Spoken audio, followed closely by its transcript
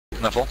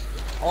Nevel.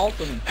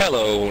 Awesome.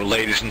 Hello,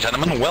 ladies and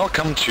gentlemen.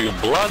 Welcome to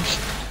Blood,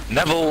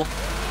 Nevel,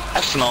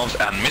 Estanov,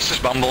 and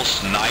Mrs.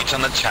 Bumbles' Night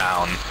on the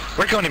Town.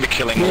 We're going to be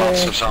killing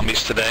lots of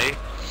zombies today,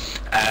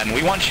 and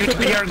we want you to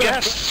be our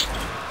guests.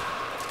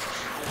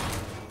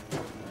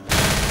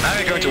 Now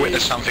you're going to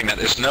witness something that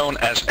is known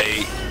as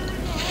a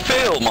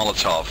fail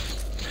Molotov.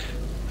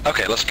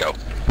 Okay, let's go.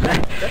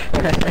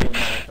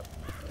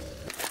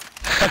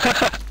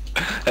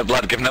 Hey,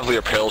 Blood, give Nevel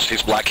your pills.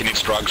 He's black, he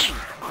needs drugs.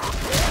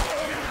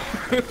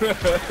 We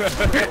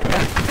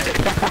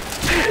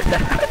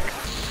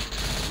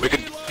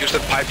could use the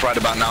pipe right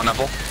about now,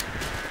 Nevel.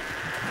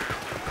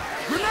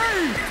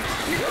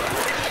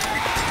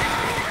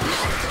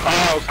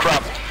 Oh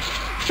crap!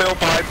 Fill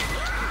pipe!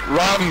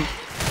 Run!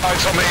 Oh,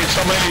 it's on me! It's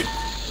on me!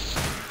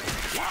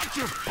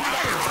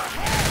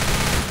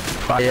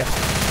 Fire.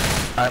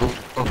 I will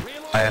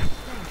fire.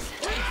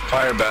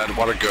 Fire bed,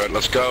 water good.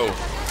 Let's go.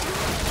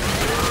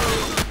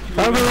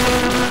 Yeah,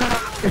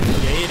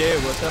 there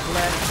was a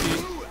black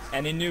sheep,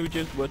 and he knew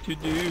just what to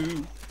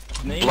do.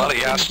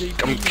 Bloody ass!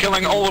 I'm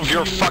killing all of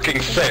your fucking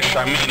fish.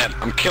 I mean it.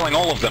 I'm killing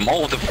all of them.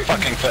 All of the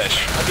fucking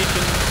fish. I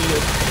didn't see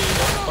a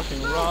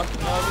fucking rock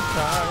all the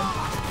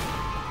time.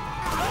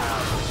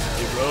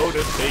 He rode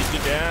a safety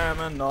dam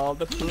and all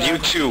the planets. You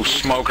too,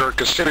 smoker.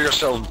 Consider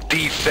yourself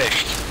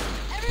de-fished.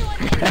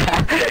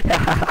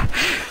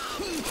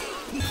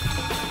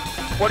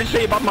 What did you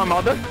say about my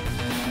mother?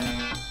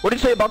 What did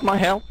you say about my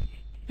health?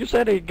 You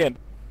said it again.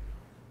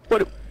 What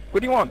do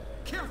you want?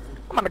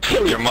 I'm gonna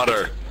kill you. Your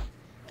mother.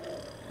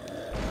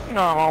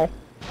 No.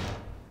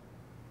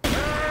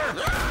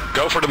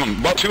 Go for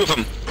them. Well, two of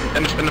them.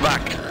 In the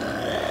back.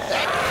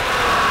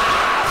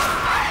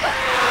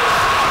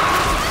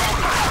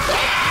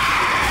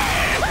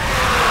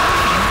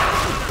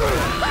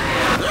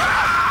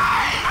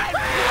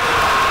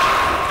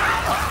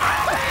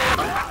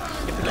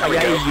 There we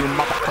go. You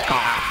motherfucker.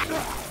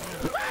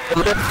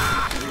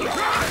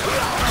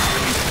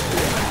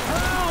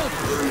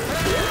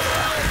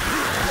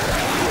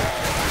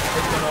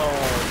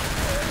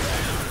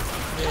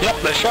 Yep,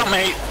 they shot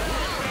me.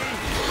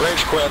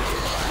 Rage quit.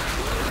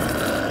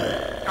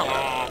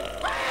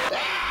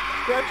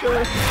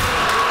 Stretcher.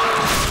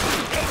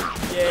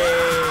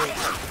 Yay.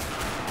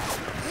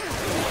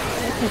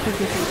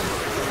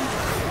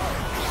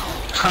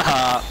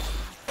 Haha.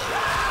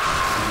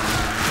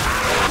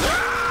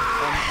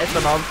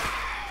 Estanov.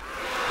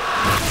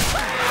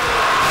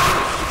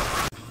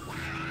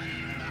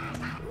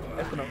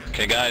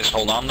 Okay guys,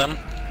 hold on then.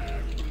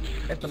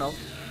 Estanov.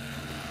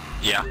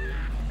 Yeah.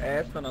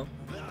 Estanov.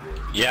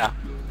 Yeah.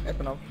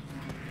 Estanov.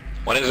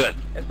 What is it?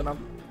 Estanov.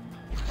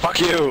 Fuck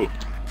you!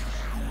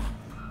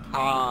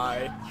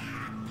 Hi.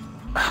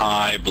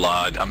 Hi,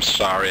 Blood. I'm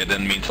sorry, I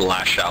didn't mean to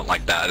lash out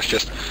like that. It's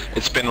just,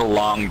 it's been a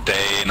long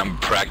day and I'm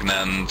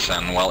pregnant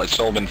and, well, it's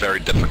all been very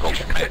difficult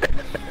for me.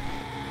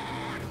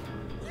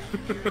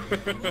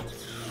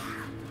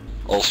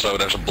 Also,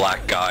 there's a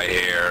black guy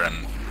here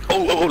and...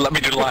 Oh, let me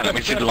do the line, let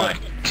me do the line.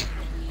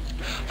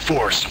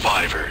 4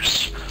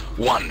 survivors,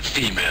 1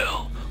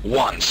 female,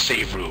 1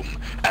 save room,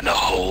 and a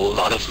whole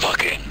lot of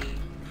fucking.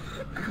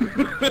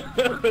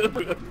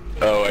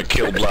 Oh, I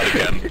killed Blood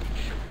again.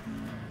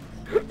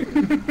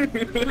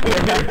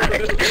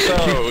 So,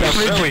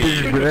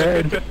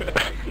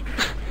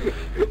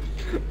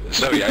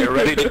 Zoey, are you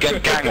ready to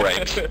get gang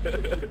raped?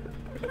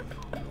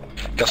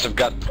 Because I've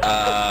got,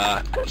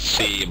 let's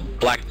see,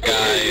 black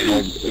guy, an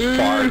old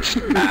fart,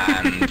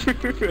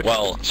 and,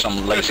 well,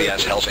 some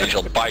lazy-ass Hell's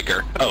Angel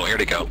biker. Oh, here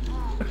they go.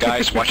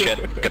 Guys, watch it.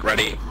 Get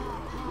ready.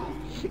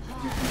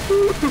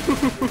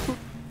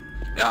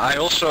 Yeah, I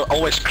also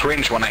always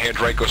cringe when I hear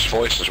Draco's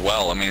voice as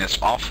well. I mean, it's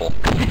awful.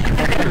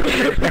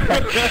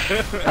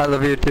 I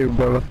love you too,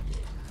 bro.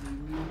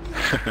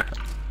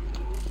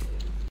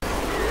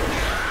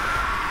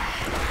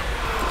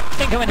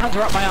 Incoming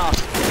hunter up my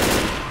ass.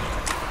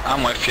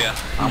 I'm with you.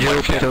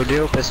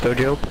 Pistol.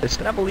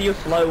 Nevel, you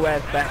slow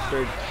ass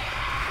bastard.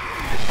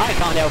 I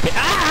can't help it.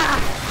 Ah!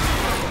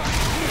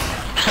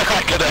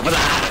 I could have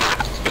that.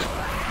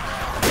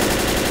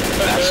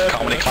 That's a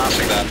comedy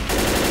classic, that.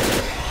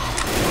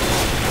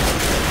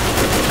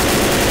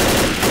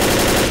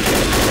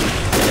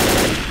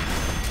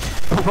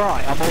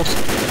 Right, I'm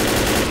awesome.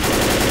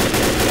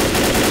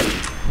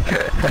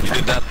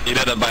 You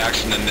did that by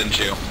accident, didn't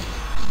you?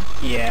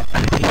 Yeah.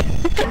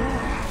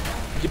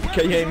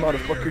 Yippee-ki-yay,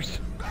 motherfuckers.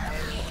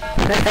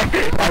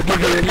 I'll give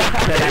you a link to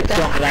that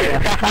song later.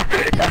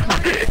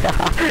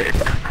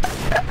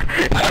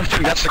 I don't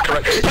think that's the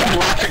correct... Stop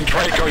laughing,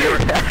 Draco, you're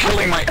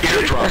killing my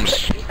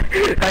eardrums.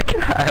 I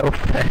can't help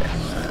it.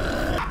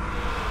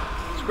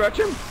 Scratch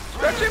him!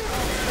 Scratch him!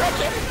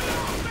 Scratch him!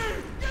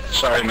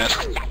 Sorry, miss.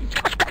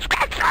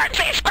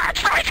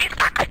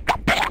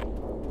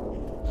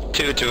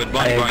 2 to it, 1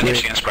 going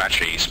itchy and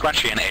scratchy.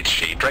 Scratchy and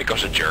itchy.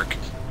 Draco's a jerk.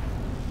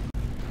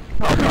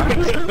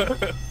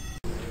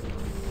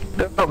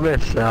 Don't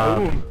miss,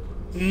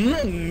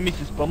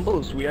 Mrs.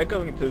 Bumbles, we are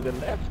going to the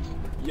left.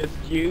 Just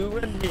you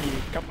and me.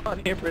 Come on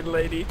here, pretty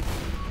lady.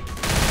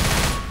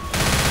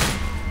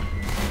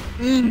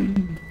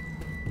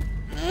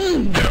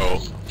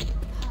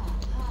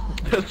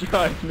 That's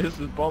right,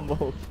 Mrs.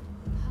 Bumbles.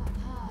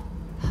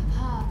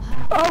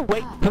 Oh,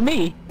 wait, for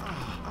me?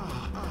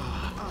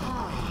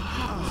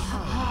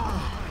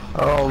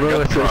 Oh,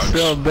 Lewis is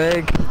so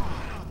big.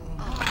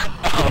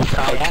 Oh,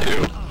 fuck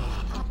you.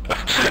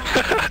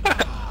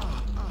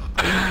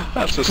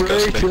 That's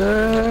disgusting.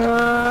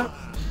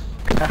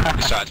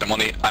 Besides,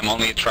 I'm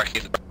only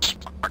attracted to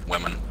smart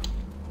women.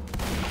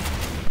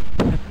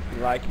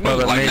 Like me. Well,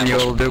 then Like maybe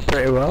Neville's- you'll do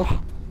pretty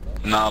well.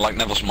 No, like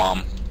Neville's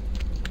mom.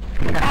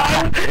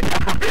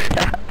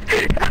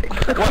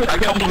 What? I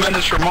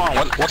complimented your mom.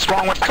 What's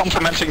wrong with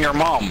complimenting your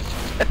mom?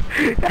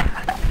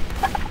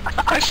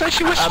 I said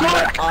she was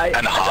smart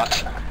and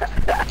hot.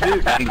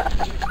 Dude, And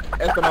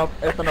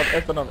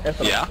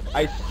Estanov. Yeah?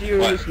 I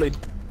seriously,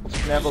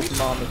 Neville's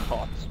mom is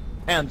hot.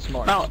 And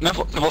smart. no,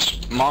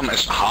 Neville's mom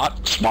is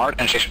hot, smart,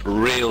 and she's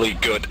really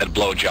good at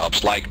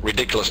blowjobs. Like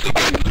ridiculously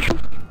good.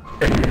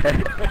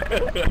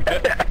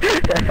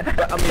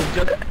 But, I mean,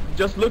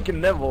 just look at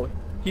Neville.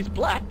 He's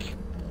black.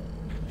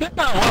 No,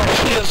 well,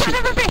 she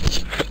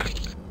is.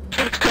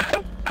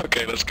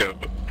 Okay, let's go.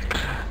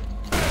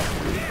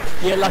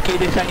 You're lucky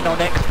this ain't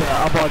on expert,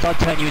 otherwise I'd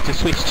turn you into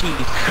Swiss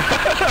cheese.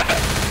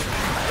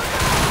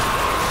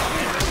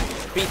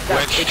 Beat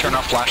that. Witch, turn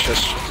off flashes.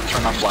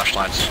 Turn off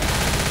flashlights.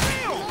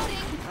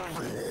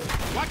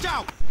 Watch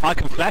out! I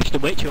can flash the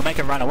witch, it'll make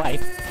her run away.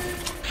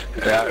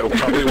 Yeah, it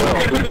probably will.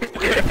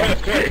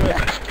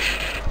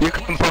 You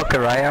can poke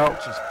her eye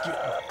out.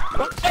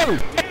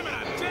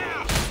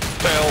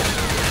 Fail.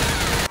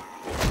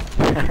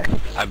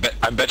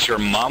 I bet your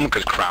mom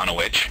could crown a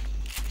witch.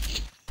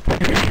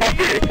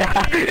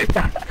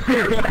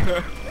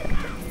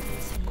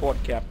 Quad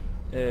cap.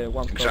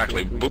 One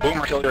Exactly.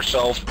 Boomer, kill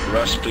yourself.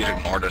 Russ, please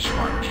ignore this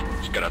part.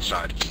 Just get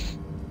outside.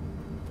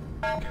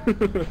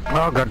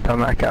 Oh god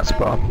damn it, I can't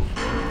spawn.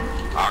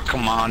 Ah,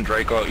 come on,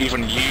 Draco.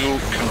 Even you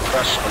can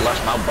press the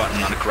left mouse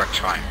button on the correct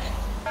time.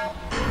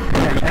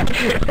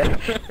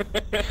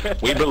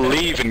 We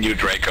believe in you,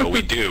 Draco.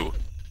 We do.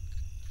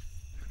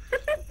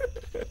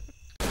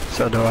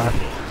 So do I.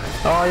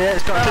 Oh yeah,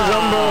 it's Dr.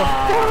 Zombo!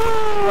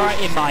 Right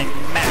in my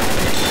mouth.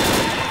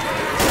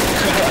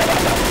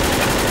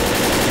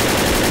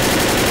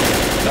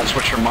 That's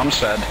what your mom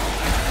said.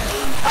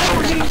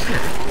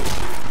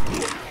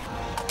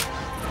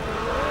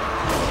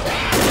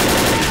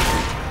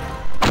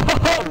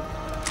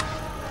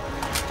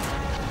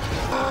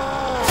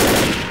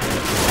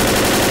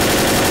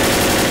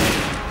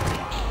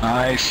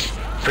 Nice.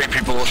 3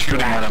 people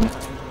shooting at him.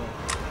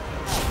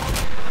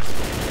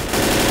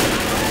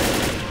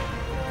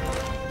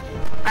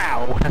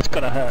 Ow, that's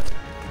gotta hurt.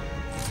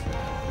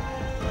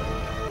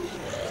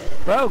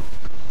 Bro!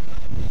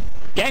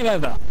 Game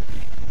over!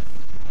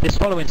 This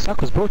following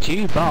suck was brought to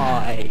you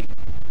by...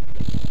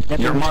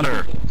 Your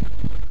mother.